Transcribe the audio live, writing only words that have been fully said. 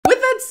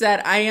said,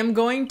 I am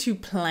going to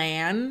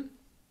plan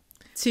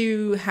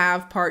to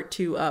have part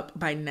 2 up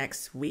by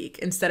next week.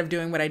 Instead of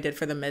doing what I did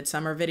for the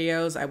midsummer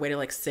videos, I waited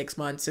like 6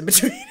 months in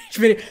between each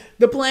video.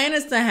 The plan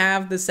is to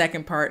have the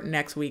second part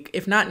next week.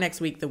 If not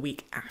next week, the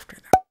week after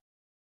that.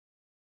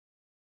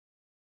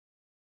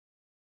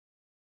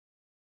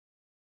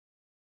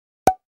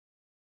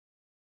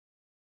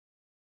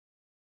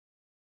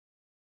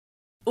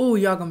 Ooh,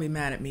 y'all gonna be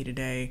mad at me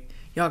today.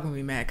 Y'all gonna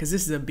be mad because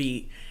this is a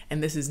beat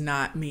and this is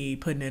not me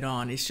putting it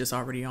on. It's just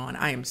already on.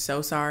 I am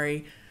so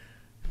sorry.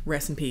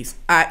 Rest in peace.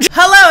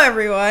 Hello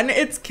everyone,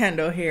 it's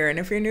Kendall here, and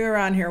if you're new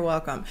around here,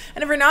 welcome.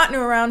 And if you're not new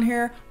around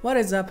here, what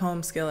is up,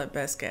 home skillet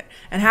biscuit?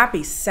 And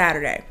happy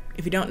Saturday.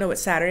 If you don't know what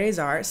Saturdays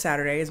are,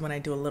 Saturday is when I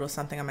do a little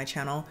something on my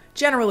channel,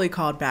 generally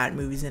called Bad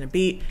Movies in a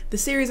Beat, the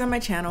series on my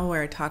channel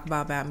where I talk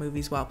about bad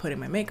movies while putting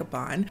my makeup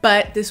on.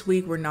 But this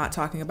week we're not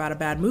talking about a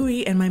bad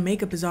movie and my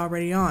makeup is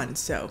already on,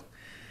 so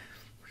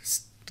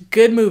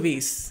good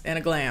movies and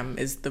a glam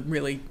is the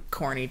really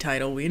corny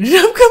title we ended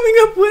up coming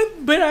up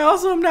with, but I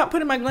also am not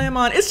putting my glam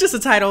on. It's just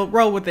a title,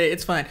 roll with it,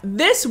 it's fun.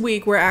 This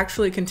week we're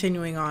actually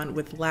continuing on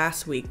with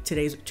last week.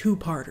 Today's a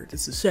two-parter,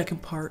 this is the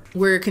second part.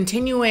 We're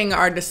continuing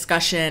our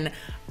discussion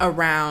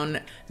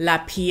around La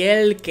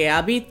piel que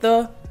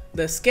habito,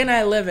 the skin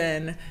I live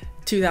in,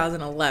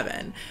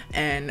 2011.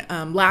 And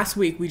last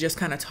week we just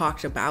kind of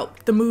talked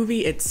about the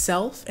movie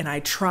itself, and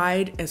I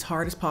tried as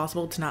hard as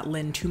possible to not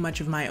lend too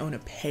much of my own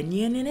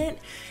opinion in it.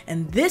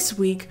 And this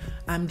week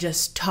I'm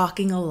just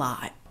talking a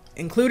lot,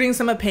 including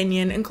some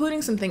opinion,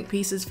 including some think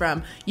pieces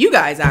from you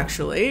guys.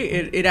 Actually,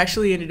 it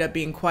actually ended up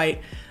being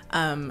quite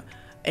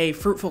a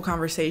fruitful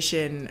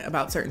conversation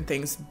about certain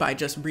things by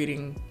just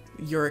reading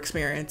your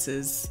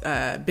experiences,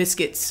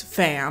 Biscuit's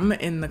fam,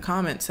 in the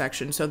comment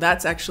section. So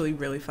that's actually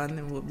really fun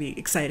and will be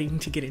exciting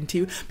to get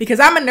into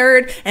because I'm a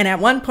nerd, and at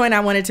one point I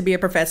wanted to be a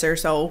professor,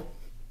 so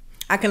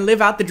I can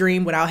live out the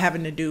dream without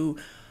having to do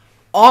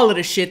all of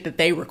the shit that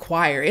they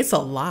require. It's a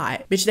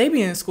lot. Bitch, they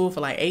be in school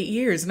for like 8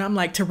 years and I'm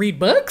like, to read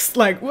books?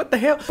 Like, what the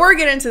hell? Before we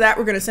get into that,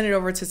 we're gonna send it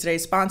over to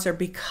today's sponsor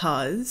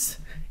because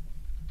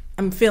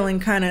I'm feeling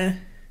kind of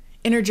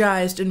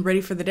energized and ready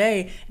for the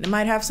day, and it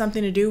might have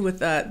something to do with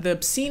the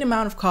obscene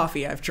amount of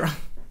coffee I've drunk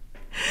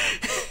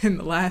in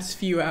the last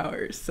few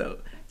hours. So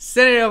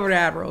send it over to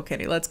Admiral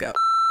Kenny. Let's go.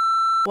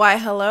 Why,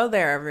 hello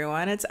there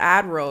everyone, it's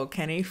Admiral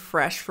Kenny,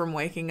 fresh from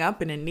waking up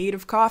and in need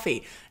of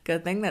coffee.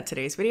 Good thing that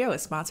today's video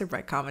is sponsored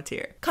by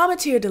Cometeer.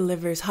 Cometeer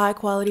delivers high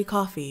quality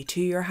coffee to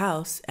your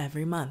house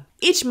every month.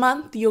 Each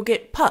month you'll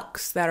get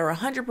pucks that are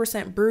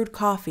 100% brewed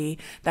coffee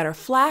that are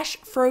flash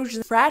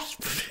frozen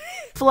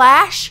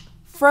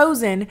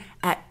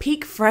at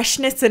peak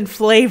freshness and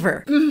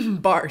flavor.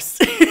 Bars.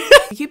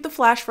 You keep the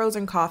flash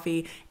frozen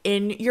coffee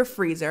in your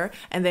freezer,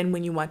 and then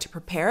when you want to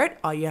prepare it,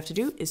 all you have to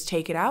do is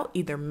take it out,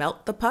 either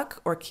melt the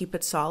puck or keep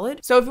it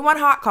solid. So if you want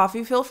hot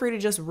coffee, feel free to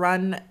just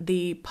run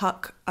the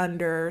puck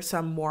under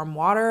some warm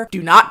water.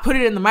 Do not put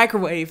it in the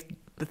microwave.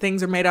 The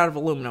things are made out of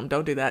aluminum.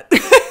 Don't do that.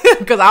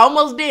 Because I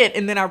almost did,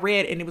 and then I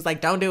read and it was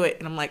like, don't do it.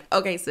 And I'm like,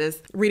 okay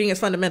sis, reading is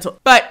fundamental.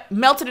 But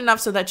melt it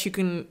enough so that you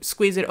can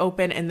squeeze it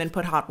open and then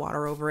put hot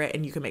water over it,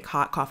 and you can make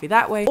hot coffee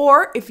that way.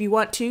 Or if you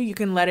want to, you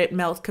can let it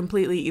melt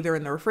completely either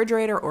in the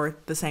refrigerator or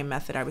the same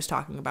method I was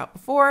talking about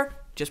before,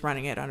 just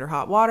running it under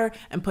hot water,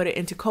 and put it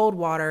into cold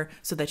water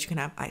so that you can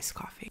have iced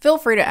coffee. Feel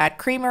free to add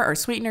creamer or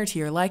sweetener to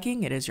your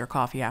liking. It is your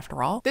coffee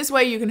after all. This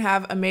way you can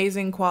have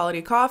amazing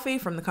quality coffee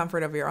from the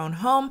comfort of your own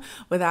home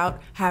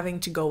without having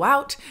to go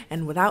out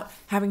and without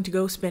having to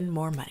go spend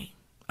more money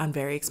on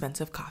very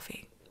expensive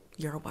coffee.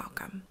 You're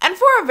welcome. And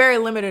for a very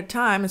limited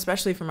time,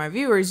 especially for my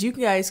viewers, you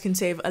guys can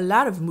save a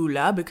lot of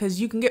moolah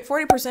because you can get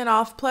 40%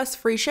 off plus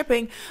free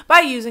shipping by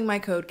using my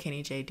code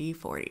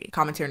KennieJD40.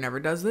 Cometeer never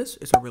does this.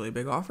 It's a really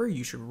big offer.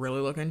 You should really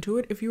look into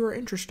it if you are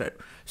interested.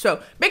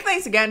 So big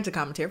thanks again to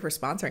Cometeer for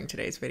sponsoring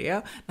today's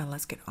video. Now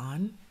let's get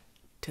on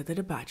to the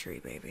debauchery,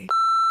 baby.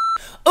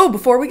 Oh,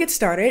 before we get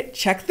started,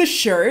 check the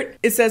shirt.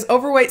 It says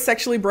overweight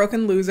sexually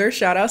broken loser.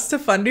 Shout outs to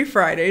Fundy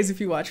Fridays. If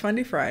you watch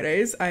Fundy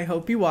Fridays, I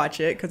hope you watch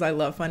it because I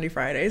love Fundy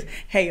Fridays.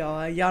 Hey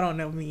y'all don't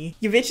know me.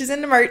 Your bitch is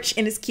in the merch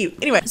and it's cute.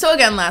 Anyway, so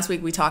again, last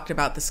week we talked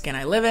about The Skin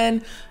I Live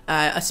In,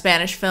 a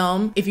Spanish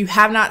film. If you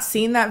have not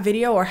seen that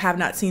video or have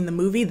not seen the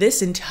movie,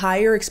 this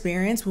entire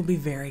experience will be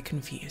very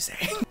confusing.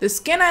 The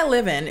Skin I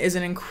Live In is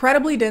an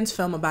incredibly dense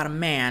film about a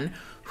man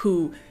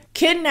who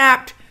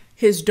kidnapped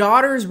his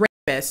daughter's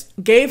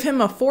gave him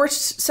a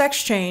forced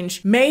sex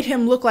change, made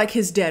him look like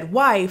his dead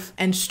wife,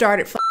 and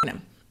started fucking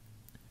him.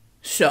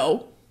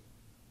 So,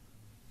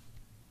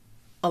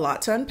 a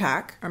lot to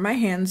unpack. Are my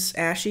hands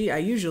ashy? I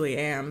usually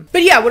am.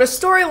 But yeah, with a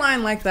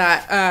storyline like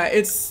that,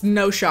 it's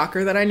no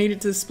shocker that I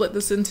needed to split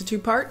this into 2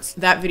 parts.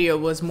 That video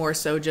was more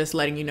so just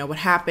letting you know what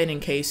happened in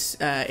case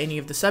any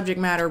of the subject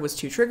matter was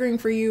too triggering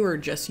for you, or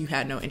just you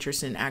had no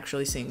interest in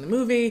actually seeing the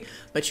movie,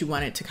 but you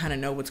wanted to kind of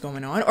know what's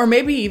going on, or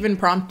maybe even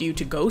prompt you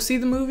to go see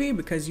the movie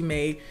because you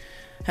may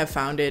have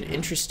found it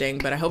interesting,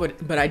 but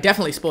I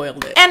definitely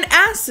spoiled it. And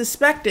as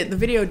suspected, the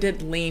video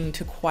did lean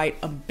to quite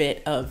a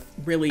bit of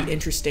really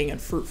interesting and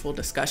fruitful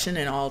discussion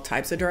in all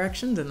types of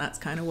directions, and that's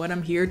kind of what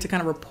I'm here to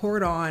kind of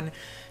report on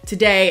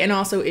today, and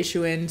also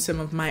issue in some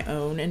of my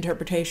own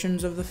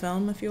interpretations of the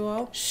film, if you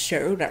will.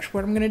 So that's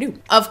what I'm gonna do.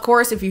 Of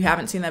course, if you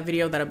haven't seen that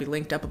video, that'll be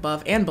linked up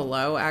above and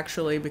below,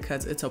 actually,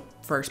 because it's a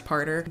first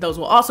parter. Those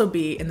will also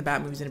be in the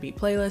Bad Movies in a Beat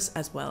playlist,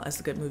 as well as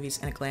the Good Movies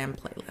in a Glam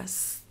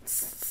playlist.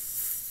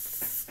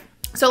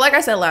 So like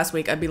I said last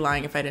week, I'd be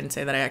lying if I didn't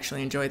say that I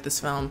actually enjoyed this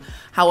film.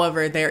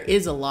 However, there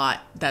is a lot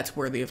that's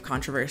worthy of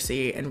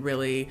controversy and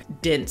really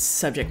dense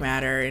subject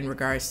matter in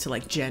regards to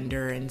like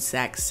gender and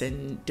sex,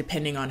 and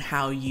depending on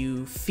how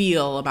you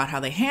feel about how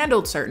they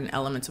handled certain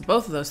elements of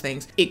both of those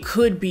things, it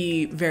could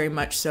be very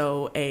much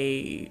so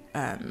a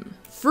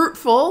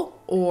fruitful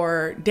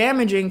or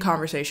damaging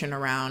conversation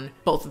around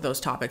both of those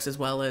topics, as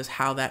well as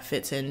how that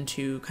fits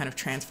into kind of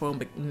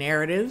transphobic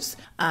narratives.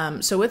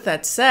 So with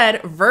that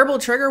said, verbal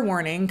trigger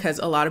warning, because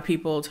a lot of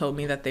people told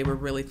me that they were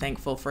really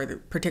thankful for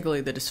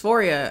particularly the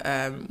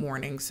dysphoria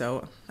warning.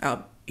 So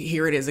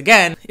here it is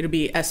again. It'll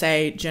be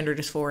SA, gender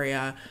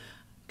dysphoria,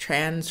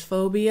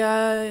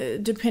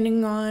 transphobia,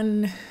 depending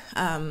on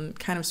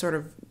kind of sort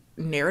of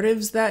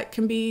narratives that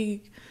can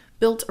be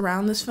built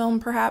around this film,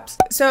 perhaps.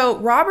 So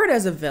Robert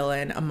as a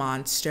villain, a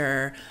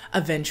monster, a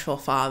vengeful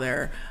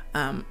father,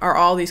 are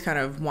all these kind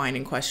of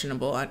whining,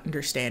 questionable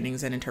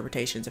understandings and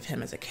interpretations of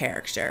him as a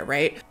character,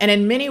 right? And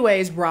in many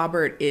ways,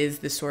 Robert is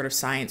this sort of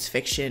science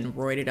fiction,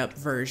 roided up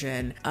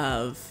version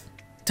of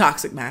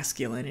toxic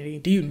masculinity.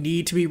 Do you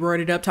need to be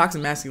roided up?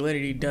 Toxic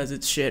masculinity does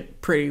its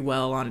shit pretty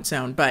well on its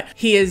own, but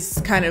he is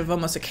kind of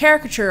almost a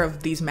caricature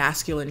of these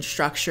masculine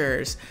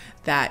structures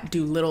that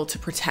do little to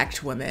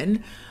protect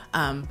women,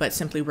 but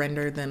simply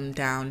render them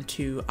down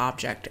to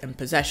object and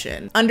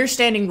possession.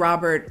 Understanding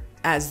Robert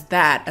as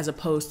that, as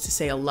opposed to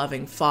say a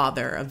loving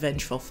father, a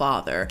vengeful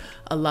father,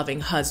 a loving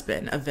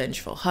husband, a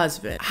vengeful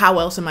husband. How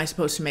else am I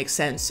supposed to make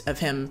sense of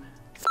him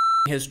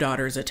his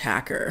daughter's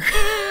attacker?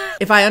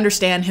 If I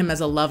understand him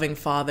as a loving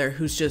father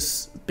who's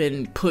just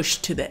been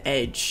pushed to the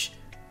edge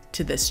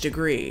to this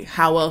degree,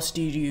 how else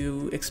do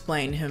you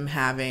explain him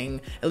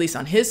having, at least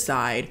on his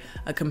side,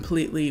 a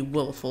completely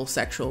willful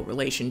sexual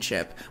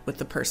relationship with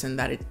the person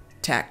that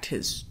attacked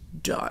his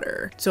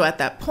daughter? So at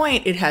that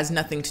point, it has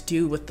nothing to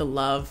do with the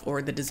love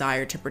or the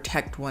desire to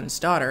protect one's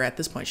daughter. At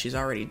this point, she's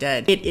already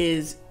dead. It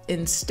is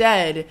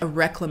instead a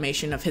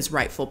reclamation of his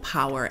rightful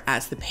power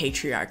as the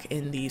patriarch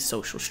in these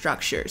social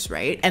structures,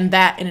 right? And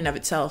that in and of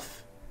itself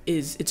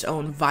is its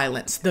own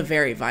violence, the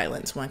very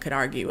violence, one could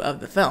argue, of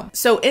the film.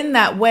 So in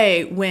that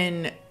way,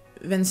 when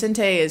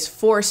Vicente is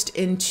forced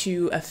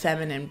into a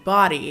feminine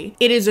body,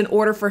 it is in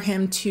order for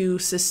him to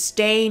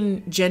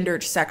sustain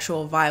gendered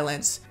sexual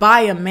violence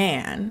by a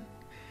man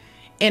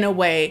in a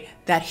way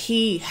that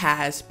he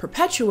has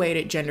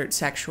perpetuated gendered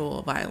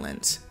sexual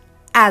violence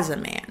as a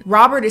man.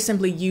 Robert is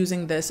simply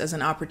using this as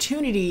an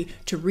opportunity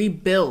to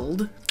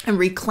rebuild and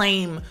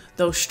reclaim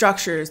those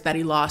structures that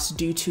he lost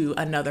due to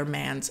another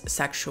man's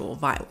sexual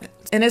violence.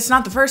 And it's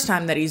not the first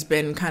time that he's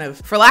been kind of,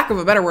 for lack of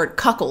a better word,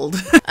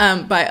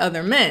 cuckolded by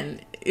other men.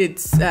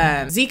 It's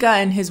Zika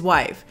and his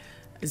wife,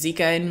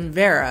 Zika and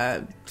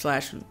Vera /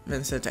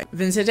 Vicente,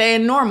 Vicente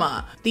and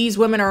Norma. These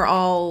women are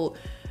all,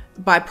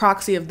 by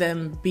proxy of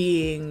them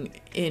being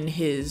in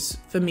his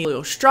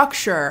familial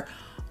structure,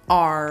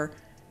 are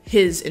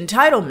his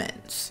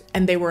entitlements,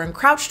 and they were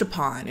encroached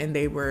upon and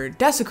they were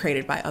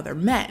desecrated by other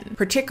men,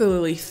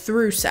 particularly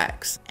through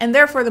sex. And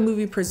therefore the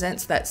movie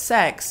presents that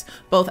sex,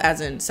 both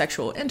as in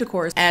sexual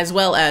intercourse as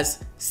well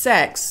as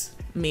sex,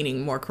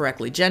 meaning more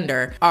correctly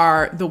gender,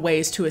 are the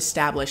ways to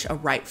establish a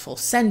rightful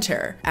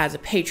center as a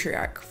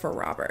patriarch for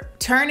Robert.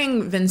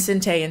 Turning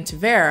Vicente into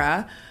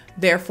Vera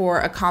therefore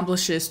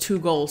accomplishes two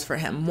goals for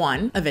him.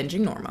 One,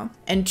 avenging Norma,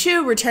 and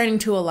two, returning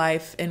to a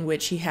life in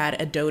which he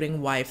had a doting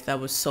wife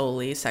that was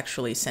solely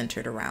sexually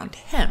centered around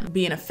him.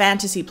 Be in a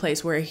fantasy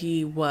place where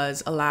he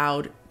was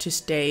allowed to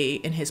stay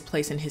in his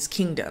place in his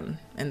kingdom,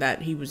 and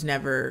that he was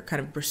never kind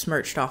of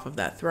besmirched off of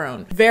that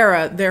throne.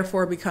 Vera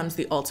therefore becomes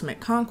the ultimate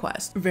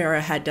conquest. Vera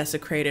had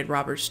desecrated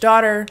Robert's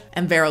daughter,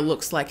 and Vera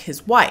looks like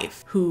his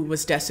wife, who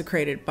was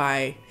desecrated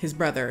by his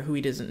brother, who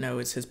he doesn't know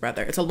is his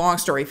brother. It's a long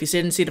story. If you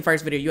didn't see the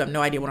first video, you have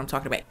no idea what I'm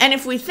talking about. And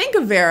if we think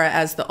of Vera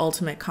as the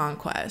ultimate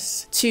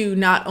conquest, to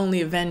not only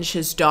avenge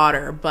his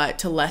daughter, but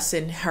to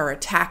lessen her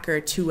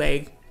attacker to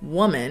a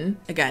woman,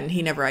 again,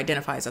 he never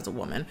identifies as a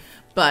woman,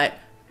 but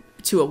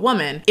to a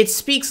woman, it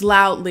speaks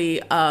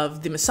loudly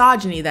of the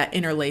misogyny that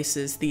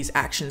interlaces these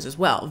actions as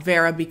well.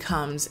 Vera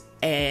becomes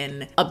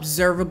an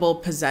observable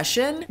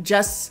possession,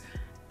 just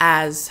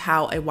as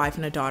how a wife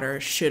and a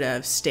daughter should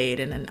have stayed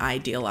in an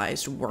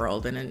idealized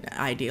world and an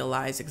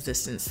idealized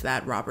existence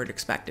that Robert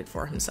expected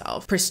for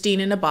himself. Pristine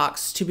in a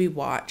box to be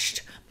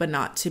watched, but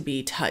not to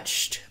be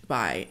touched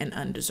by an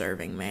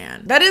undeserving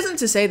man. That isn't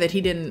to say that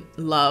he didn't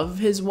love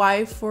his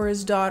wife or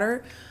his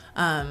daughter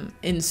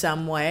in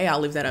some way. I'll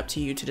leave that up to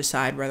you to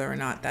decide whether or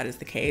not that is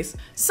the case.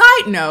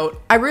 Side note,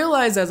 I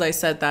realized as I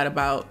said that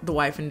about the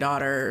wife and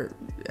daughter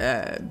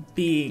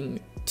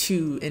being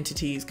two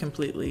entities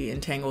completely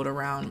entangled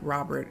around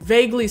Robert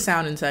vaguely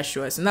sound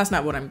incestuous, and that's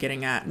not what I'm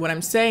getting at. What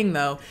I'm saying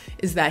though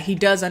is that he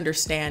does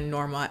understand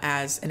Norma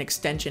as an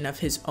extension of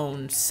his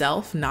own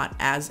self, not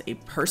as a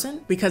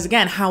person. Because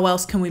again, how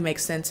else can we make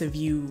sense of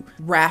you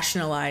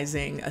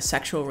rationalizing a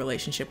sexual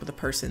relationship with a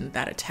person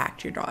that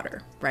attacked your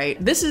daughter,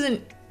 right? This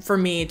isn't for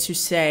me to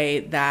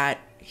say that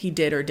he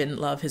did or didn't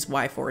love his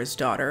wife or his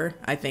daughter.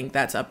 I think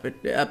that's up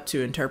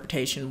to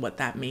interpretation what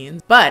that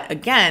means. But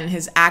again,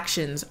 his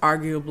actions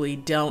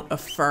arguably don't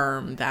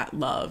affirm that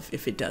love,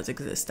 if it does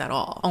exist at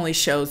all. Only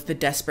shows the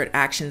desperate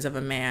actions of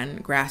a man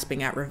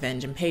grasping at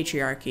revenge and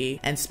patriarchy,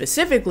 and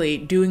specifically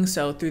doing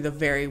so through the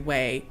very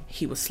way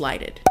he was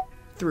slighted.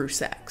 Through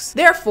sex.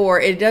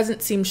 Therefore, it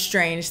doesn't seem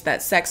strange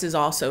that sex is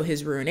also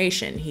his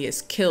ruination. He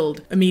is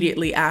killed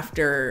immediately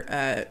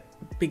after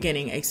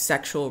beginning a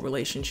sexual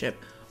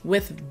relationship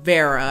with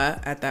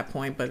Vera at that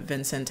point, but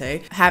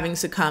Vicente, having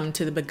succumbed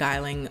to the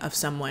beguiling of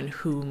someone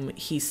whom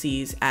he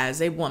sees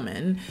as a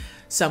woman,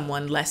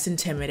 someone less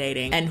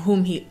intimidating, and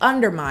whom he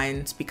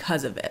undermines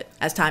because of it.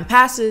 As time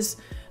passes,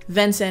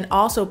 Vincent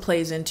also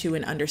plays into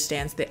and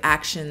understands the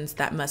actions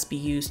that must be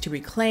used to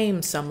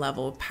reclaim some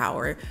level of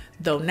power,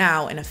 though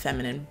now in a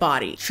feminine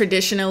body.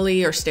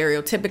 Traditionally or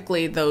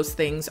stereotypically, those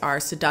things are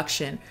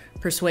seduction,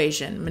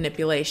 persuasion,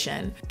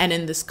 manipulation. And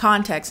in this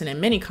context, and in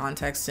many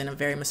contexts, in a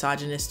very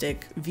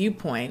misogynistic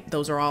viewpoint,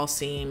 those are all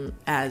seen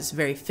as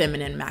very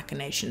feminine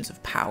machinations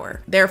of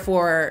power.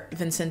 Therefore,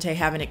 Vicente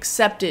having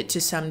accepted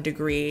to some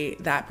degree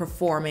that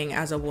performing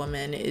as a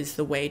woman is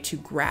the way to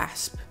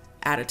grasp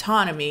at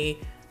autonomy,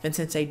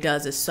 Vicente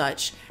does as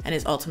such and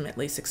is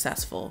ultimately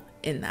successful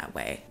in that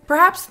way.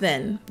 Perhaps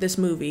then this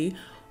movie,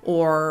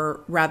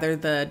 or rather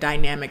the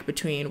dynamic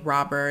between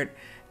Robert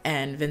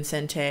and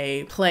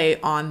Vicente,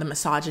 play on the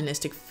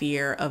misogynistic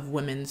fear of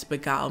women's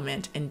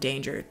beguilement and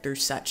danger through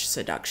such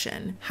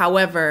seduction.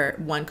 However,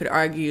 one could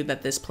argue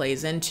that this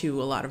plays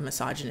into a lot of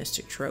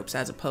misogynistic tropes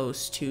as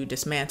opposed to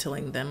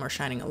dismantling them or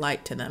shining a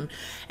light to them.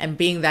 And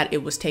being that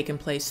it was taking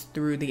place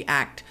through the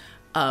act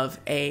of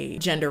a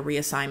gender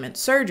reassignment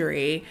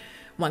surgery,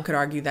 one could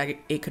argue that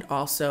it could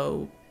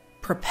also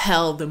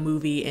propel the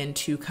movie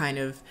into kind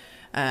of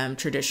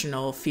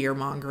traditional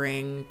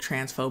fear-mongering,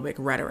 transphobic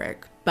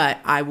rhetoric. But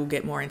I will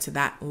get more into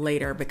that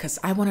later because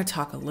I want to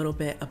talk a little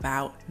bit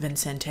about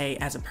Vicente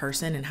as a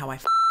person and how I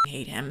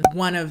hate him.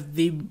 One of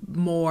the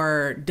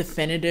more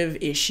definitive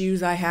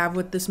issues I have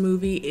with this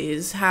movie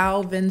is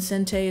how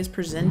Vicente is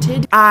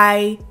presented.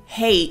 I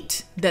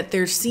hate that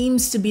there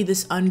seems to be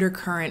this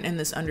undercurrent and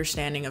this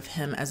understanding of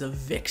him as a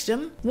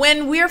victim.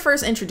 When we are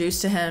first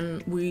introduced to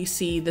him, we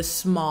see the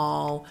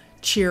small,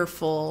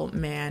 cheerful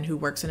man who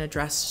works in a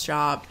dress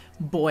shop,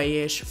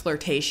 boyish,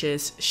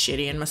 flirtatious,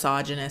 shitty, and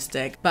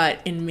misogynistic, but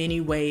in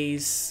many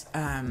ways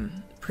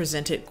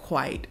presented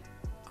quite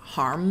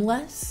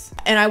harmless.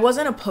 And I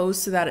wasn't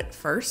opposed to that at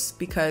first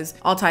because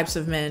all types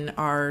of men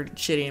are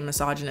shitty and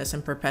misogynist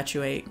and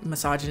perpetuate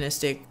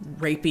misogynistic,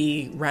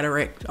 rapey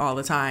rhetoric all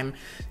the time.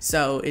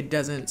 So it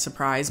doesn't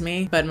surprise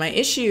me. But my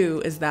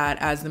issue is that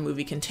as the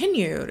movie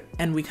continued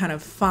and we kind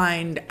of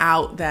find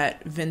out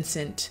that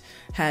Vincent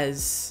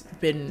has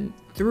been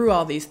through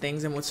all these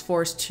things and was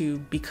forced to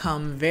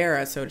become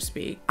Vera, so to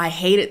speak, I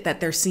hate it that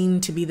there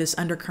seemed to be this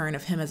undercurrent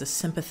of him as a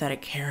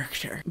sympathetic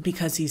character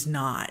because he's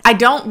not. I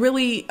don't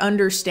really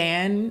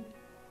understand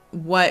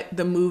what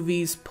the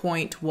movie's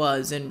point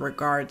was in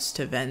regards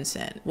to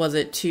Vincent. Was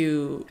it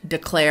to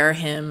declare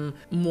him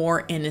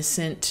more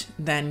innocent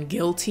than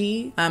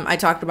guilty? I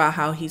talked about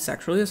how he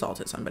sexually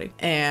assaulted somebody,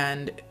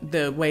 and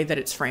the way that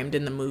it's framed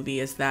in the movie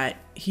is that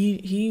he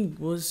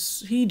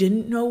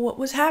didn't know what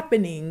was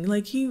happening.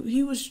 Like he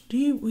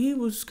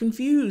was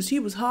confused. He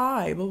was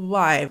high, blah,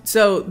 blah, blah.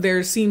 So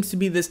there seems to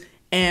be this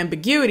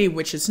ambiguity,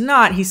 which is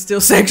not, he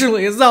still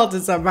sexually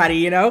assaulted somebody,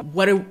 you know?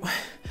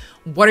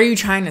 What are you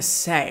trying to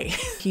say?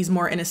 He's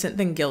more innocent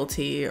than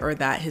guilty, or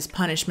that his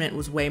punishment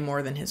was way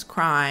more than his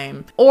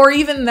crime, or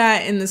even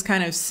that in this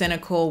kind of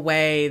cynical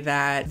way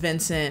that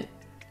Vincent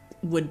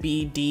would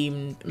be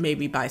deemed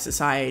maybe by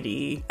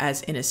society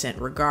as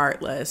innocent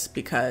regardless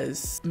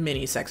because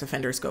many sex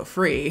offenders go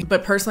free.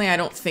 But personally, I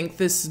don't think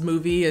this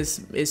movie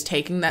is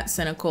taking that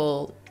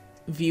cynical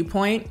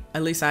viewpoint.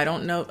 At least I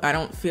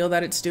don't feel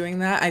that it's doing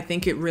that. I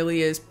think it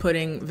really is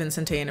putting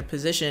Vicente in a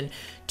position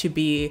to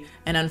be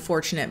an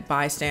unfortunate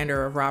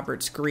bystander of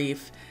Robert's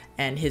grief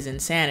and his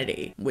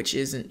insanity, which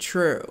isn't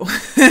true.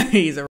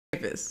 He's a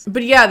rapist.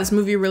 But yeah, this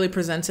movie really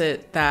presents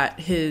it that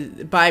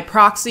by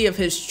proxy of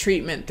his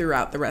treatment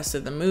throughout the rest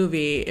of the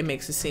movie, it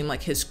makes it seem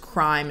like his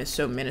crime is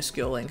so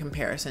minuscule in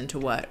comparison to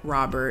what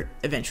Robert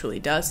eventually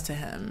does to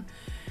him.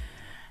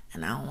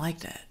 And I don't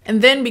like that.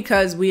 And then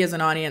because we as an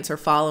audience are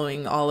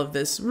following all of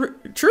this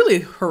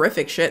truly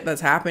horrific shit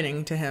that's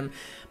happening to him,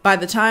 by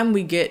the time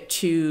we get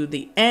to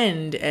the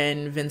end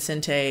and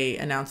Vicente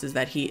announces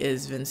that he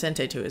is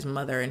Vicente to his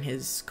mother and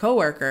his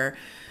coworker,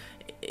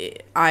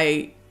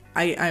 I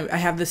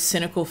have this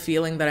cynical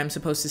feeling that I'm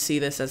supposed to see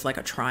this as like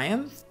a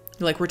triumph.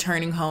 like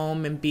returning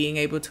home and being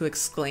able to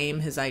exclaim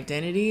his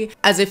identity,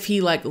 as if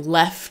he like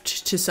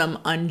left to some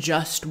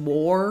unjust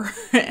war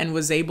and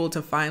was able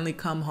to finally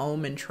come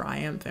home and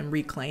triumph and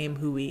reclaim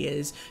who he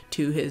is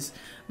to his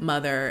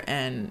mother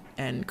and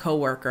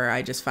co-worker.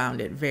 I just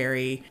found it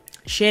very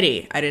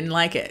shitty. I didn't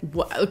like it,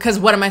 because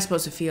what am I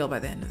supposed to feel by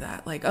the end of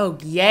that? Like, oh,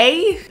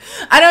 yay?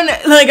 I don't know.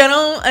 Like,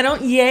 I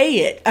don't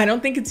yay it. I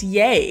don't think it's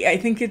yay. I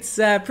think it's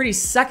pretty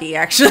sucky,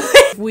 actually.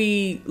 If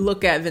we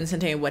look at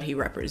Vicente and what he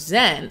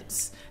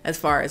represents, as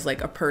far as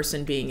like a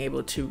person being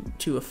able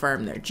to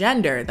affirm their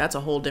gender, that's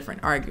a whole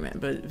different argument.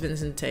 But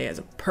Vicente as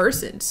a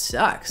person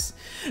sucks.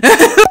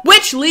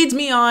 Which leads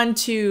me on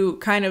to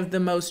kind of the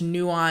most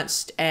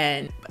nuanced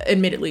and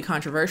admittedly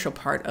controversial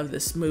part of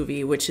this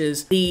movie, which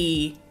is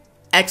the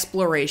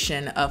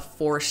exploration of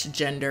forced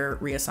gender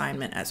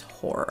reassignment as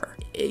horror.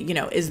 You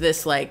know, is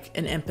this like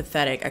an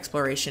empathetic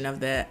exploration of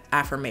the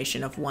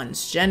affirmation of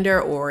one's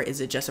gender, or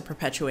is it just a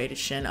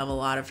perpetuation of a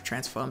lot of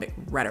transphobic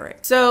rhetoric?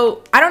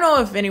 So I don't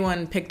know if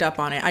anyone picked up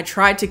on it. I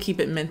tried to keep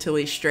it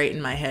mentally straight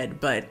in my head,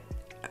 but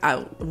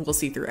we'll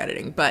see through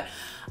editing. But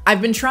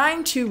I've been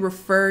trying to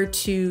refer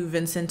to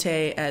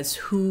Vicente as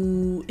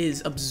who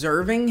is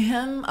observing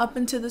him up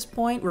until this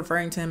point,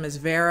 referring to him as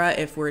Vera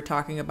if we're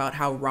talking about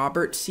how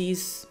Robert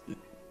sees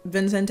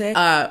Vicente,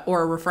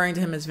 or referring to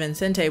him as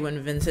Vicente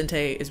when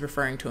Vicente is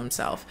referring to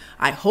himself.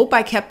 I hope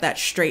I kept that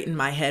straight in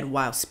my head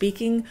while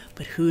speaking,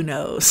 but who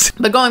knows?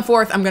 But going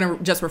forth, I'm gonna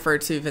just refer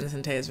to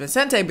Vicente as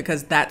Vicente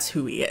because that's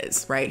who he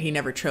is, right? He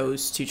never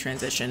chose to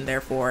transition,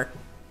 therefore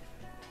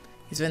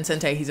he's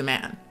Vicente, he's a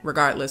man,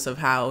 regardless of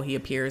how he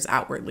appears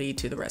outwardly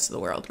to the rest of the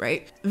world,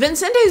 right?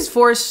 Vincente's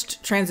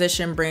forced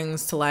transition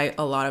brings to light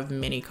a lot of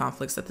many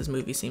conflicts that this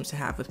movie seems to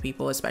have with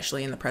people,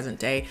 especially in the present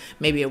day.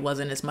 Maybe it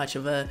wasn't as much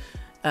of a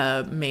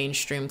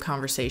mainstream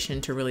conversation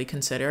to really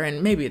consider,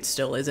 and maybe it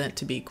still isn't,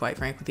 to be quite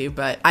frank with you,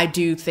 but I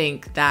do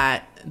think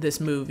that this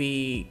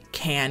movie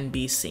can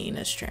be seen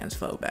as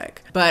transphobic.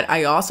 But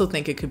I also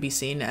think it could be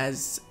seen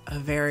as a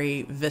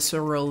very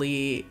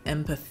viscerally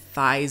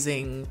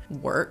empathizing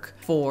work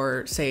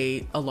for,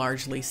 say, a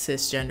largely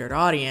cisgendered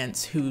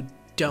audience who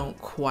don't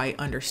quite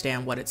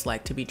understand what it's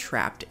like to be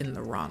trapped in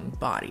the wrong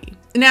body.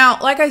 Now,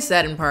 like I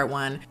said in part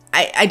one,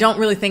 I don't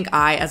really think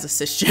I, as a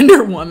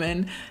cisgender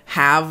woman,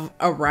 have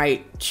a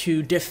right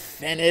to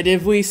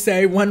definitively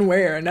say one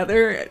way or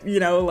another,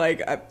 you know,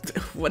 like,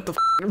 what the f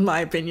does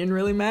my opinion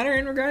really matter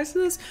in regards to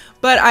this?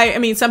 But I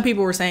mean, some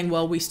people were saying,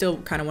 well, we still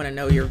kind of want to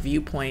know your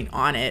viewpoint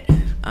on it.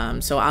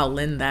 So I'll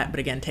lend that, but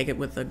again, take it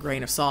with a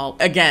grain of salt.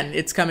 Again,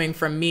 it's coming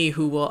from me,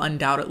 who will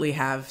undoubtedly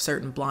have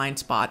certain blind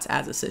spots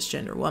as a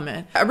cisgender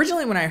woman.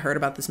 Originally, when I heard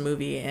about this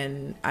movie,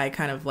 and I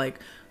kind of like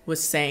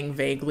was saying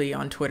vaguely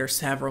on Twitter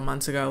several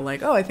months ago,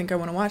 like, oh, I think I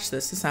want to watch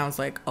this. It sounds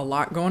like a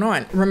lot going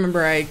on.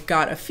 Remember, I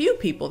got a few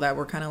people that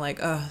were kind of like,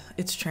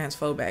 it's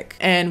transphobic.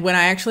 And when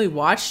I actually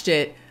watched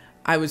it,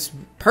 I was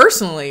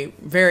personally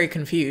very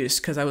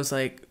confused, because I was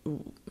like,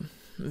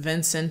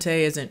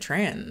 Vicente isn't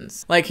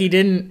trans. Like, he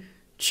didn't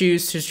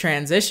choose to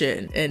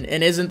transition, and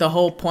isn't the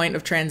whole point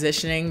of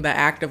transitioning the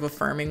act of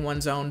affirming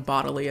one's own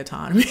bodily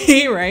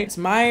autonomy, right?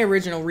 So my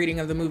original reading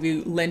of the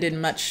movie lended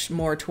much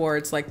more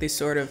towards like this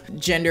sort of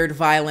gendered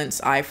violence,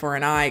 eye for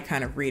an eye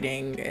kind of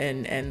reading,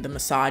 and the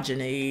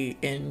misogyny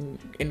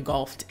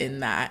engulfed in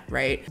that,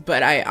 right?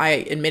 But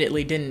I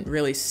admittedly didn't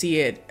really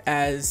see it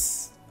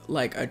as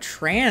like a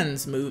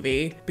trans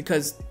movie,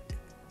 because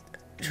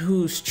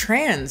who's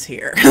trans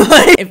here?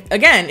 Like,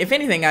 if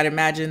anything, I'd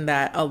imagine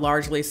that a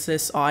largely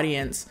cis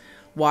audience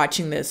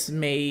watching this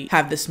may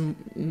have this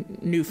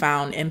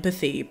newfound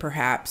empathy,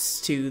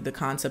 perhaps, to the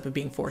concept of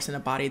being forced in a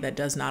body that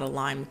does not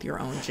align with your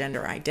own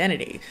gender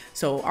identity.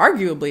 So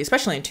arguably,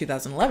 especially in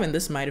 2011,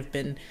 this might have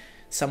been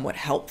somewhat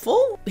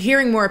helpful.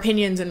 Hearing more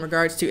opinions in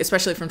regards to,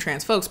 especially from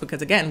trans folks,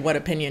 because again, what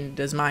opinion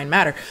does mine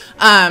matter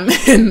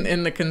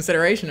in the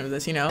consideration of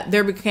this, you know?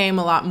 There became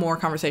a lot more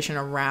conversation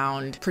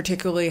around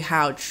particularly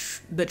how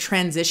the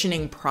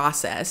transitioning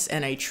process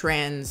and a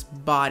trans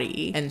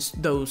body and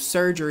those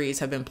surgeries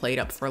have been played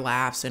up for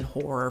laughs and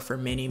horror for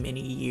many,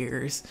 many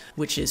years,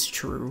 which is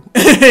true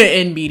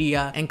in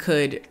media, and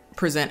could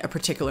present a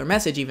particular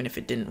message, even if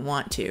it didn't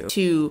want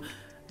to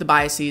the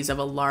biases of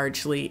a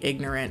largely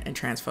ignorant and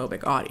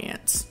transphobic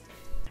audience.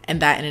 And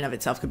that in and of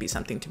itself could be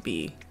something to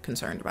be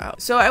concerned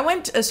about. So I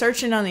went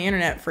searching on the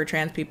internet for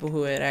trans people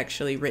who had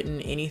actually written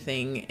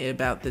anything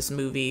about this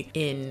movie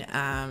in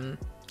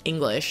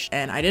English,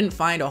 and I didn't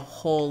find a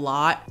whole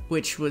lot,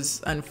 which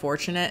was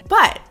unfortunate.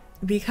 But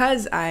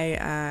because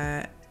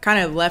I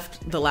kind of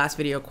left the last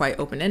video quite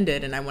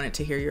open-ended and I wanted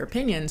to hear your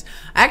opinions,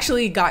 I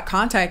actually got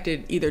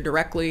contacted either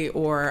directly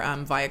or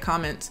via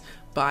comments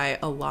by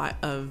a lot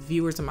of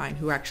viewers of mine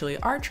who actually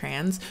are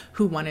trans,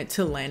 who wanted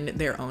to lend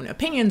their own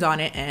opinions on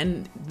it.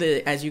 And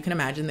as you can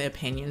imagine, the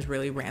opinions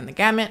really ran the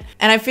gamut.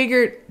 And I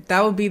figured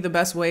that would be the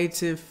best way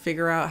to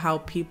figure out how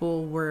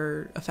people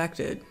were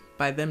affected,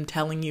 by them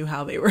telling you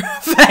how they were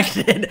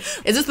affected.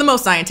 Is this the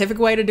most scientific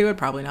way to do it?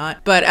 Probably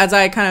not. But as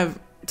I kind of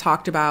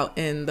talked about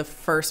in the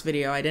first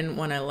video, I didn't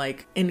want to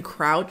like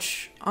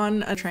encroach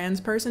on a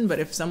trans person, but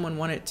if someone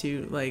wanted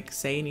to like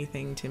say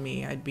anything to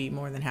me, I'd be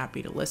more than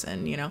happy to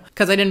listen, you know,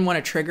 because I didn't want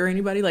to trigger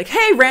anybody. Like,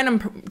 hey,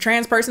 random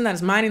trans person that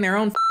is minding their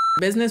own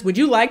business, would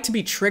you like to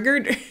be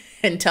triggered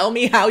and tell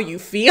me how you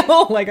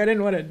feel? Like, I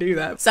didn't want to do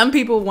that. Some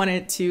people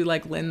wanted to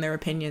like lend their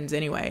opinions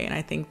anyway, and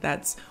I think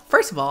that's,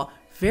 first of all,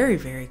 very,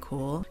 very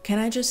cool. Can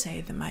I just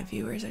say that my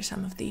viewers are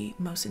some of the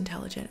most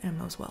intelligent and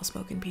most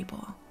well-spoken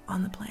people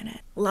on the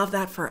planet. Love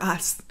that for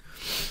us.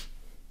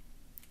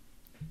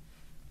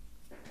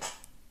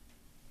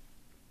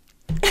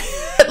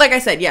 Like I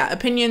said, yeah,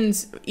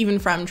 opinions, even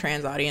from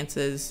trans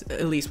audiences,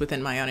 at least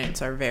within my audience,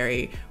 are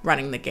very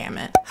running the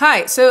gamut.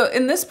 Hi, so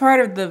in this part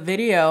of the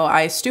video,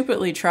 I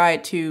stupidly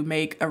tried to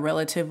make a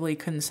relatively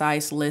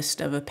concise list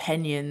of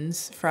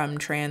opinions from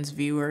trans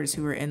viewers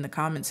who were in the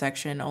comment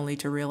section, only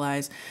to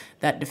realize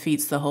that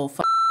defeats the whole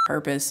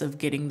purpose of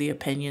getting the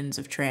opinions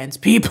of trans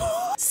people.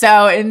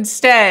 So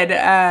instead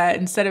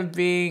of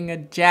being a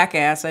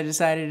jackass, I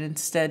decided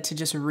instead to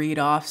just read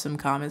off some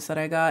comments that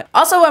I got.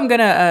 Also, I'm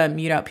gonna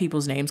mute out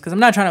people's names because I'm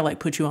not trying to like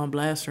put you on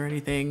blast or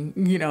anything.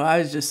 You know, I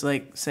was just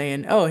like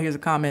saying, oh, here's a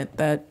comment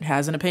that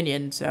has an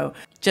opinion. So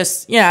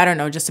just, yeah, I don't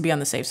know, just to be on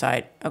the safe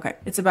side. Okay.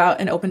 It's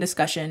about an open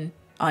discussion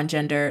on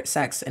gender,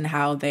 sex, and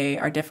how they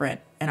are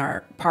different and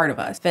are part of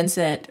us.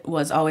 Vincent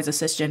was always a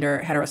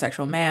cisgender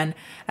heterosexual man,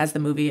 as the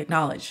movie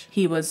acknowledged.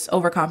 He was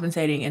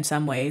overcompensating in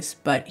some ways,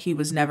 but he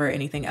was never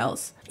anything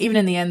else. Even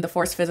in the end, the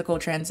forced physical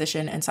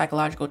transition and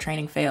psychological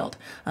training failed,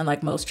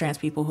 unlike most trans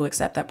people who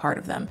accept that part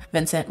of them.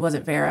 Vincent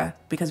wasn't Vera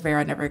because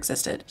Vera never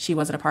existed. She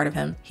wasn't a part of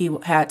him. He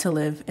had to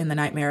live in the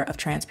nightmare of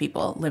trans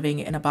people, living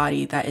in a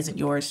body that isn't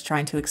yours,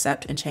 trying to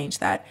accept and change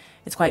that.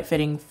 It's quite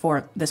fitting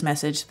for this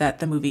message that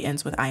the movie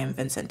ends with, I am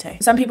Vicente.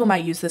 Some people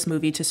might use this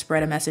movie to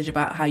spread a message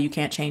about how you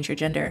can't change your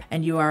gender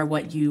and you are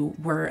what you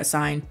were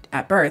assigned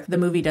at birth. The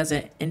movie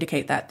doesn't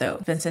indicate that though.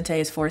 Vicente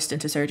is forced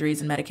into surgeries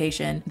and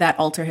medication that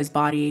alter his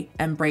body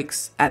and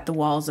breaks at the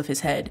walls of his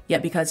head.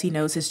 Yet because he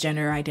knows his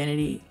gender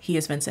identity, he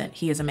is Vincent,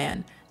 he is a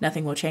man.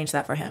 Nothing will change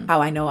that for him. How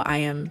I know I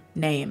am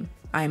name,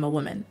 I am a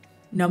woman.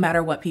 No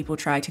matter what people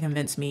try to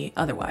convince me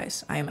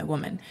otherwise, I am a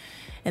woman.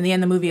 In the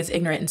end, the movie is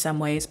ignorant in some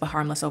ways, but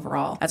harmless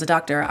overall. As a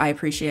doctor, I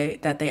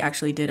appreciate that they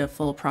actually did a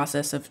full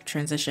process of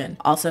transition.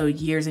 Also,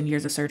 years and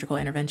years of surgical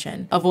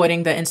intervention,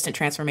 avoiding the instant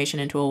transformation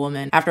into a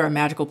woman after a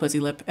magical pussy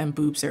lip and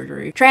boob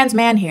surgery. Trans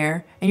man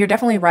here, and you're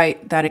definitely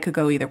right that it could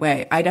go either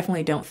way. I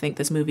definitely don't think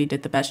this movie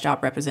did the best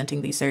job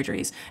representing these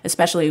surgeries,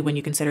 especially when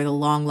you consider the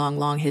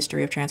long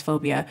history of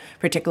transphobia,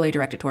 particularly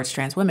directed towards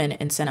trans women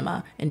in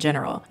cinema in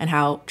general, and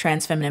how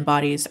trans feminine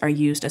bodies are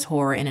used as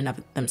horror in and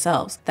of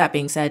themselves. That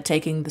being said,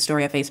 taking the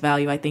story at face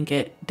value, I think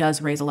it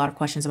does raise a lot of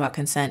questions about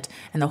consent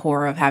and the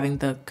horror of having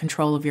the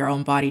control of your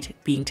own body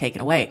being taken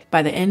away.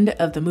 By the end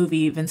of the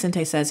movie,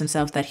 Vicente says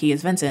himself that he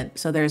is Vincent,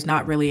 so there's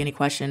not really any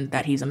question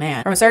that he's a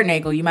man. From a certain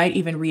angle, you might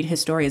even read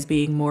his story as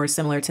being more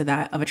similar to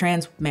that of a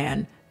trans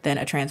man than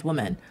a trans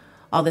woman.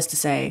 All this to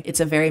say, it's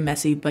a very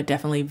messy but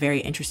definitely very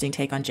interesting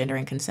take on gender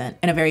and consent,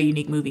 and a very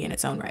unique movie in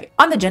its own right.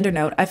 On the gender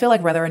note, I feel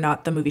like whether or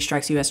not the movie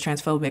strikes you as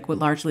transphobic would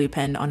largely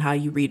depend on how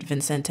you read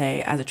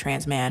Vicente as a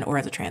trans man or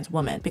as a trans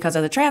woman. Because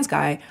as a trans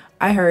guy,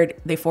 I heard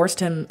they forced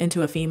him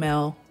into a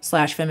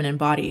female/feminine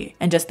body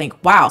and just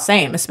think, wow,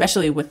 same,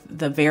 especially with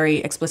the very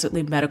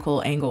explicitly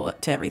medical angle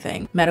to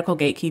everything. Medical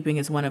gatekeeping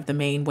is one of the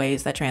main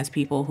ways that trans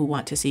people who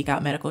want to seek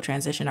out medical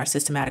transition are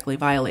systematically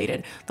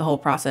violated, the whole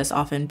process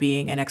often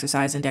being an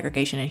exercise in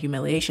degradation and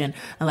humiliation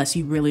unless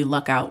you really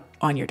luck out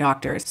on your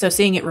doctors. So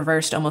seeing it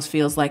reversed almost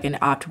feels like an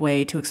apt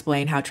way to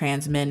explain how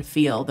trans men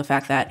feel, the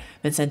fact that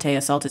Vicente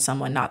assaulted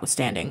someone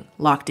notwithstanding,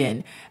 locked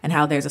in, and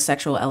how there's a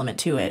sexual element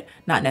to it,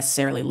 not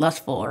necessarily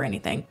lustful or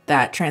anything.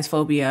 That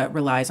transphobia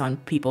relies on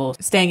people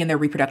staying in their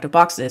reproductive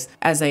boxes.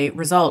 As a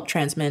result,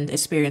 trans men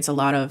experience a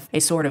lot of a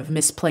sort of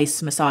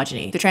misplaced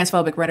misogyny. The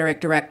transphobic rhetoric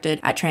directed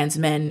at trans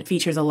men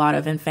features a lot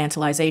of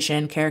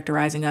infantilization,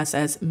 characterizing us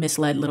as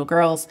misled little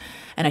girls,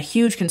 and a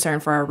huge concern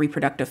for our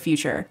reproductive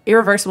future.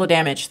 Irreversible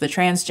Damage, the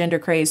transgender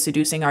craze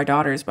seducing our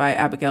daughters by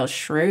Abigail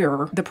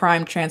Shrier, the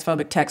prime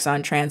transphobic text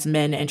on trans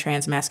men and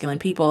trans masculine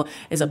people,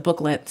 is a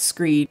booklet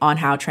screed on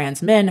how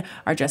trans men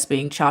are just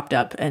being chopped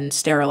up and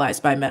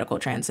sterilized by medical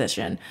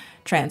transition.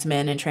 Trans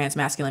men and trans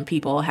masculine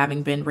people,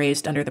 having been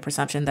raised under the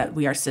presumption that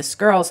we are cis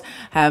girls,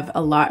 have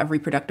a lot of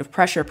reproductive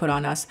pressure put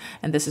on us,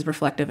 and this is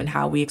reflective in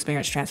how we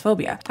experience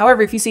transphobia.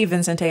 However, if you see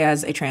Vicente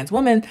as a trans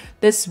woman,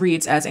 this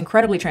reads as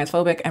incredibly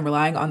transphobic and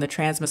relying on the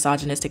trans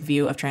misogynistic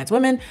view of trans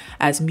women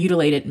as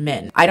mutilated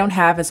men. I don't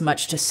have as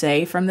much to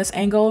say from this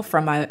angle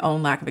from my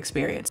own lack of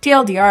experience.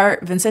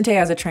 TLDR, Vicente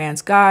as a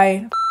trans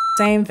guy,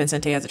 same.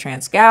 Vicente as a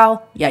trans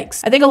gal.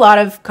 Yikes. I think a lot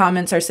of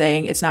comments are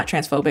saying it's not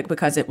transphobic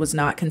because it was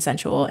not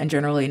consensual and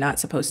generally not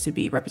supposed to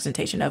be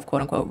representation of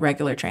quote unquote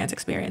regular trans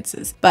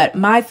experiences. But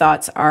my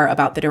thoughts are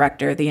about the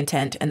director, the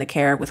intent, and the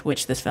care with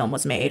which this film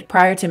was made.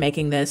 Prior to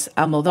making this,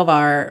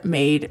 Almodovar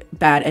made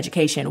Bad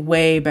Education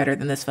way better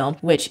than this film,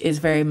 which is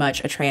very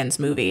much a trans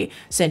movie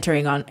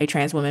centering on a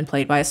trans woman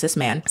played by a cis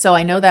man. So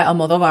I know that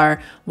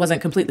Almodovar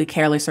wasn't completely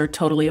careless or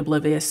totally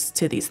oblivious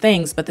to these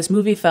things, but this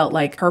movie felt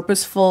like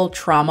purposeful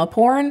trauma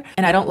porn.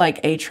 And I don't like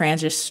a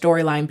transish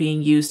storyline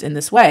being used in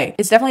this way.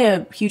 It's definitely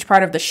a huge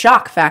part of the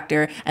shock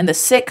factor and the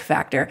sick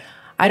factor.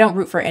 I don't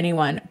root for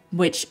anyone,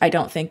 which I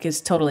don't think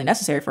is totally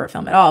necessary for a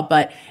film at all,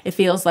 but it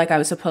feels like I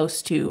was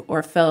supposed to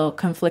or felt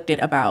conflicted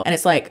about. And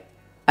it's like,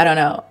 I don't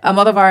know,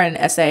 Almodovar an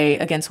essay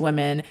against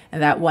women,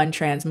 and that one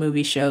trans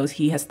movie shows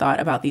he has thought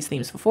about these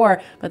themes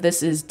before, but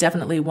this is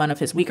definitely one of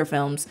his weaker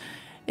films,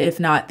 if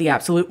not the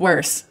absolute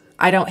worst.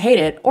 I don't hate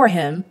it, or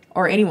him,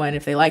 or anyone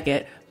if they like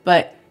it,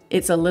 but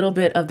it's a little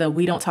bit of the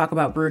we don't talk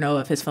about Bruno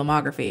of his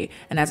filmography.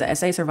 And as an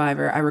SA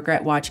survivor, I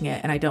regret watching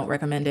it and I don't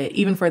recommend it,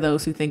 even for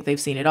those who think they've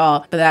seen it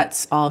all, but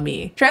that's all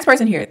me. Trans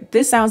person here,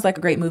 this sounds like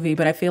a great movie,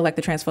 but I feel like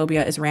the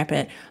transphobia is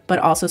rampant, but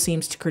also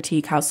seems to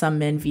critique how some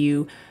men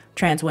view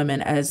trans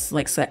women as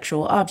like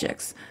sexual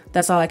objects.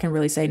 That's all I can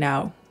really say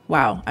now.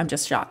 Wow, I'm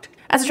just shocked.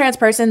 As a trans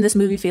person, this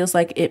movie feels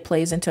like it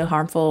plays into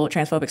harmful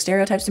transphobic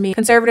stereotypes to me.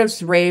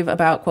 Conservatives rave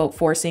about, quote,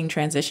 forcing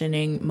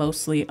transitioning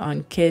mostly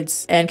on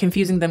kids and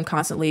confusing them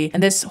constantly.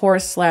 And this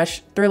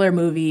horror/thriller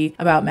movie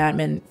about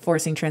madmen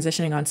forcing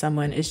transitioning on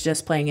someone is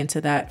just playing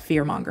into that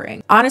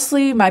fear-mongering.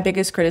 Honestly, my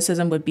biggest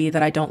criticism would be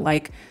that I don't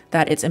like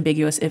that it's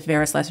ambiguous if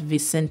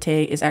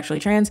Vera/Vicente is actually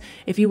trans.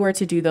 If you were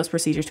to do those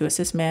procedures to a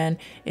cis man,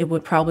 it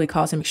would probably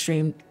cause him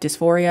extreme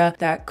dysphoria.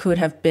 That could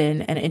have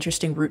been an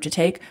interesting route to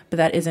take, but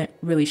that isn't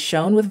really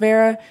shown with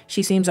Vera.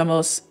 She seems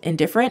almost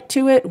indifferent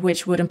to it,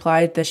 which would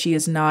imply that she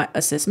is not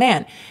a cis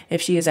man. If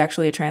she is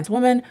actually a trans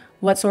woman,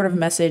 what sort of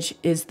message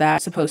is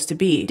that supposed to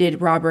be? Did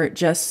Robert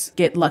just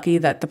get lucky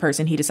that the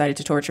person he decided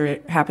to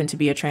torture happened to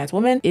be a trans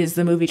woman? Is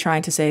the movie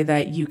trying to say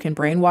that you can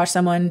brainwash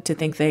someone to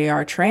think they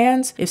are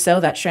trans? If so,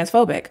 that's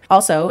transphobic.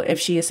 Also, if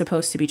she is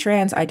supposed to be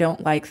trans, I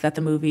don't like that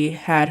the movie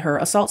had her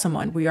assault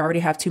someone. We already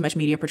have too much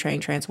media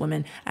portraying trans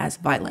women as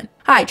violent.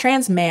 Hi,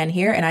 trans man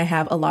here, and I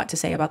have a lot to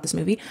say about this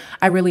movie.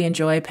 I really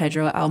enjoy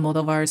Pedro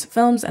Almodovar's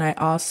films, and I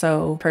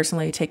also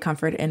personally take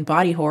comfort in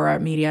body horror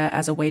media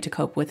as a way to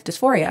cope with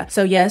dysphoria.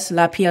 So yes,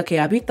 La Pia que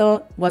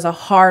Habito was a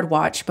hard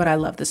watch, but I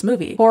love this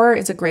movie. Horror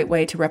is a great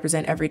way to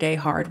represent everyday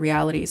hard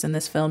realities, and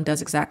this film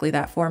does exactly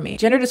that for me.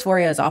 Gender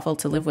dysphoria is awful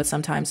to live with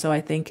sometimes, so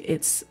I think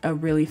it's a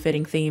really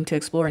fitting theme to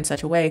explore in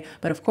such a way.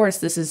 But of course,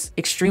 this is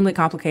extremely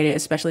complicated,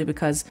 especially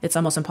because it's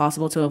almost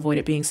impossible to avoid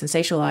it being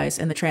sensationalized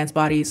and the trans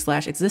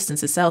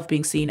body/existence itself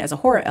being seen as a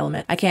horror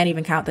element. I can't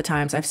even count the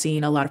times I've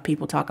seen a lot of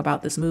people talk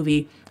about this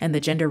movie and the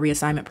gender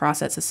reassignment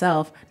process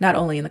itself, not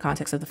only in the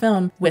context of the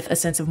film, with a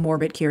sense of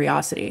morbid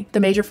curiosity. The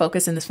major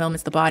focus in this film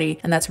is the body,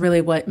 and that's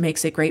really what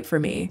makes it great for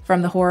me.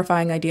 From the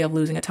horrifying idea of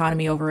losing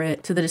autonomy over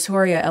it, to the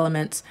dysphoria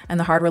elements and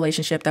the hard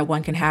relationship that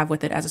one can have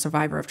with it as a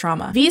survivor of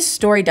trauma. V's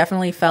story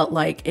definitely felt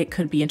like it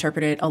could be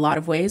interpreted a lot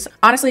of ways.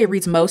 Honestly, it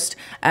reads most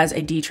as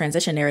a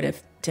detransition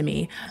narrative to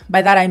me.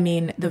 By that I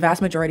mean the vast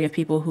majority of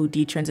people who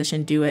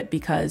detransition do it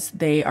because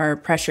they are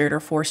pressured or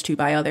forced to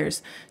by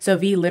others. So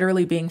V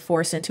literally being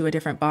forced into a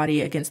different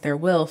body against their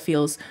will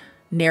feels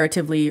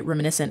narratively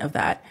reminiscent of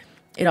that.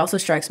 It also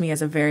strikes me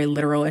as a very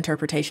literal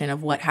interpretation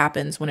of what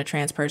happens when a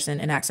trans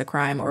person enacts a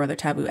crime or other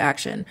taboo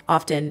action.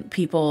 Often,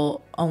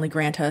 people only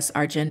grant us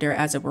our gender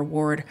as a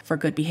reward for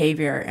good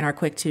behavior and are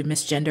quick to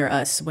misgender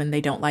us when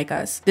they don't like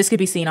us. This could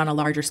be seen on a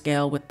larger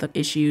scale with the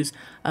issues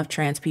of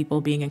trans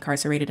people being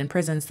incarcerated in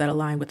prisons that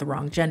align with the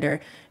wrong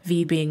gender.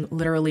 V being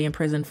literally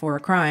imprisoned for a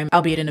crime,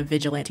 albeit in a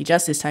vigilante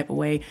justice type of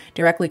way,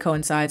 directly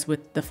coincides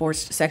with the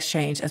forced sex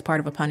change as part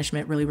of a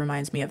punishment really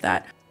reminds me of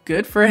that.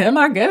 Good for him,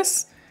 I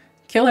guess.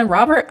 Killing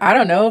Robert? I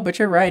don't know, but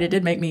you're right, it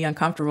did make me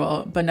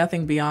uncomfortable, but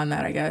nothing beyond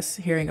that, I guess,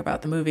 hearing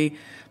about the movie.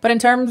 But in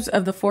terms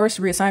of the forced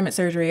reassignment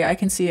surgery, I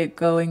can see it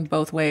going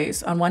both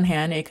ways. On one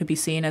hand, it could be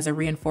seen as a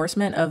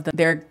reinforcement of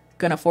they're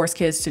gonna force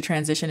kids to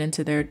transition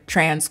into their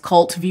trans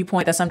cult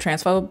viewpoint that some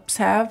transphobes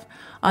have.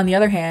 On the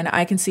other hand,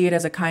 I can see it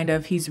as a kind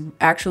of he's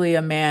actually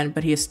a man,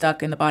 but he is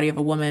stuck in the body of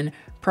a woman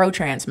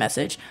pro-trans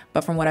message.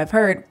 But from what I've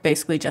heard,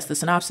 basically just the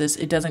synopsis,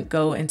 it doesn't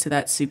go into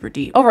that super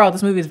deep. Overall,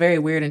 this movie is very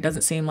weird and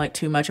doesn't seem like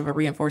too much of a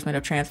reinforcement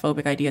of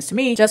transphobic ideas to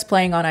me, just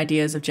playing on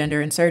ideas of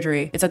gender and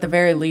surgery. It's at the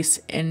very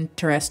least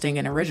interesting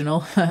and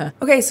original.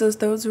 Okay, so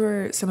those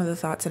were some of the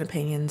thoughts and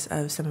opinions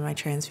of some of my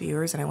trans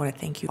viewers, and I want to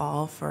thank you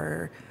all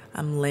for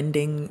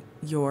lending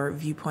your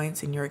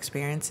viewpoints and your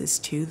experiences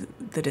to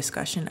the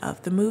discussion of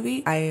the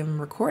movie. I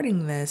am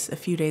recording this a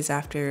few days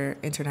after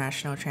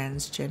International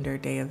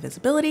Transgender Day of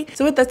Visibility.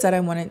 So with that said, I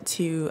wanted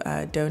to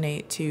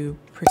donate to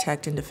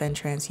Protect and Defend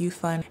Trans Youth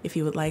Fund. If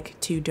you would like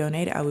to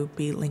donate, I will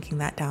be linking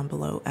that down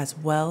below as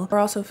well. Or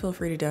also feel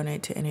free to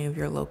donate to any of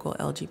your local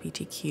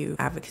LGBTQ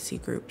advocacy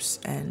groups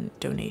and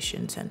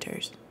donation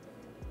centers.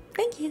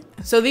 Thank you.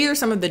 So these are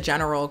some of the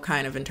general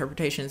kind of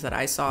interpretations that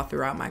I saw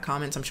throughout my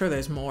comments. I'm sure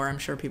there's more. I'm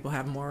sure people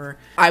have more.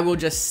 I will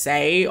just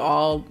say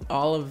all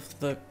of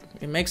the,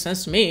 it makes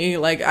sense to me.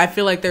 Like, I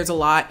feel like there's a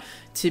lot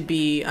to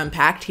be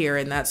unpacked here,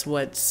 and that's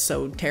what's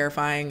so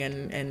terrifying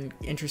and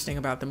interesting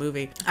about the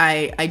movie.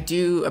 I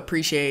do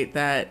appreciate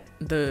that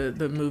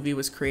the movie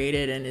was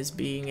created and is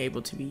being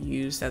able to be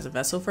used as a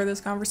vessel for this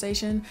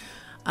conversation.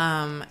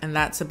 And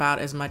that's about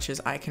as much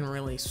as I can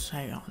really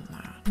say on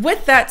that.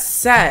 With that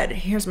said,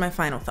 here's my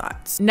final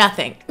thoughts.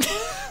 Nothing.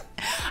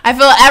 I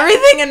feel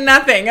everything and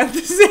nothing at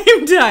the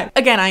same time.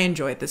 Again, I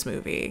enjoyed this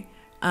movie.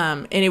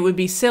 And it would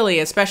be silly,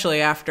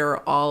 especially after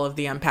all of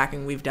the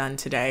unpacking we've done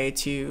today,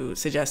 to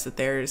suggest that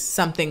there's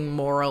something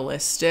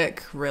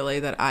moralistic,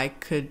 really, that I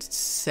could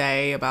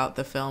say about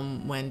the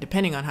film when,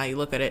 depending on how you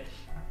look at it,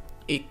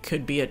 it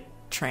could be a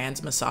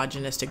trans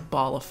misogynistic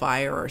ball of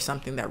fire or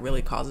something that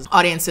really causes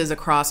audiences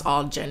across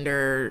all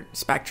gender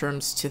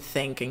spectrums to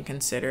think and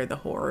consider the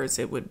horrors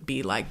it would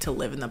be like to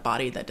live in the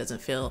body that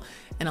doesn't feel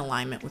in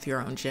alignment with your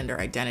own gender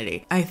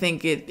identity. I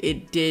think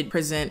it did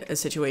present a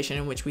situation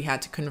in which we had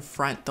to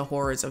confront the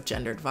horrors of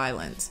gendered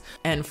violence,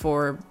 and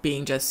for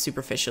being just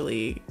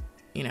superficially,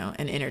 you know,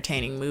 an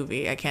entertaining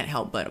movie, I can't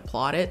help but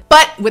applaud it.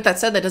 But with that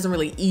said, that doesn't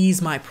really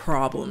ease my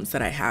problems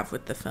that I have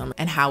with the film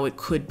and how it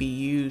could be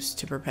used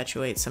to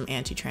perpetuate some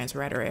anti-trans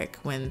rhetoric,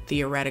 when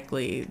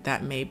theoretically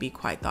that may be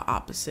quite the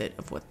opposite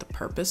of what the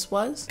purpose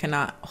was.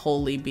 Cannot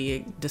wholly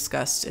be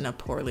discussed in a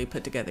poorly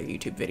put together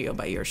YouTube video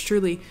by yours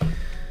truly,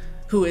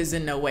 who is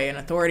in no way an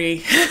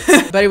authority.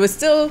 But it was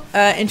still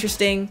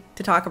interesting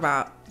to talk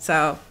about,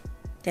 so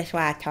that's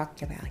why I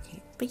talked about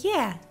it. But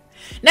yeah.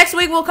 Next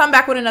week, we'll come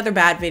back with another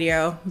bad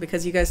video,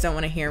 because you guys don't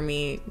want to hear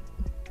me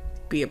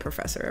be a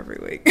professor every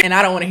week. And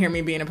I don't want to hear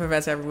me being a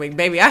professor every week.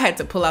 Baby, I had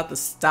to pull out the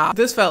stop.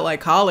 This felt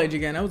like college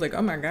again. I was like,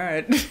 oh my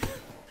God.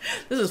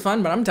 This is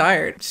fun, but I'm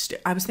tired.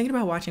 I was thinking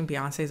about watching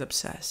Beyonce's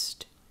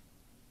Obsessed.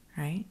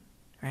 Right?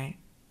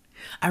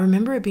 I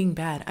remember it being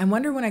bad. I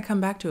wonder when I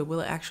come back to it, will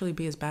it actually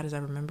be as bad as I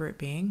remember it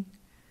being?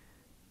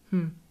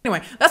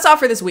 Anyway, that's all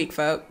for this week,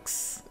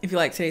 folks. If you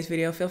like today's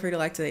video, feel free to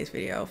like today's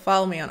video.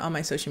 Follow me on all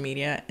my social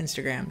media,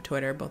 Instagram,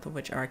 Twitter, both of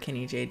which are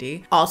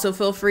KennieJD. Also,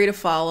 feel free to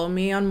follow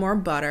me on More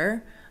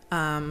Butter.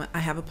 I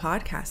have a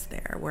podcast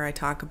there where I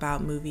talk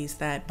about movies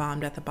that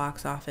bombed at the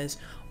box office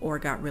or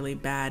got really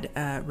bad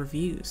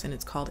reviews, and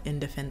it's called In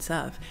Defense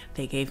Of.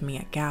 They gave me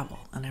a gavel,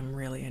 and I'm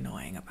really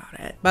annoying about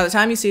it. By the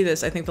time you see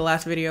this, I think the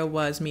last video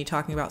was me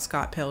talking about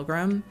Scott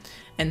Pilgrim,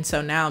 and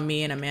so now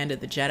me and Amanda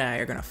the Jedi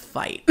are gonna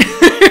fight.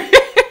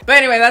 But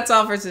anyway, that's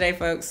all for today,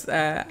 folks.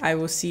 I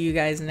will see you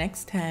guys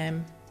next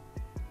time.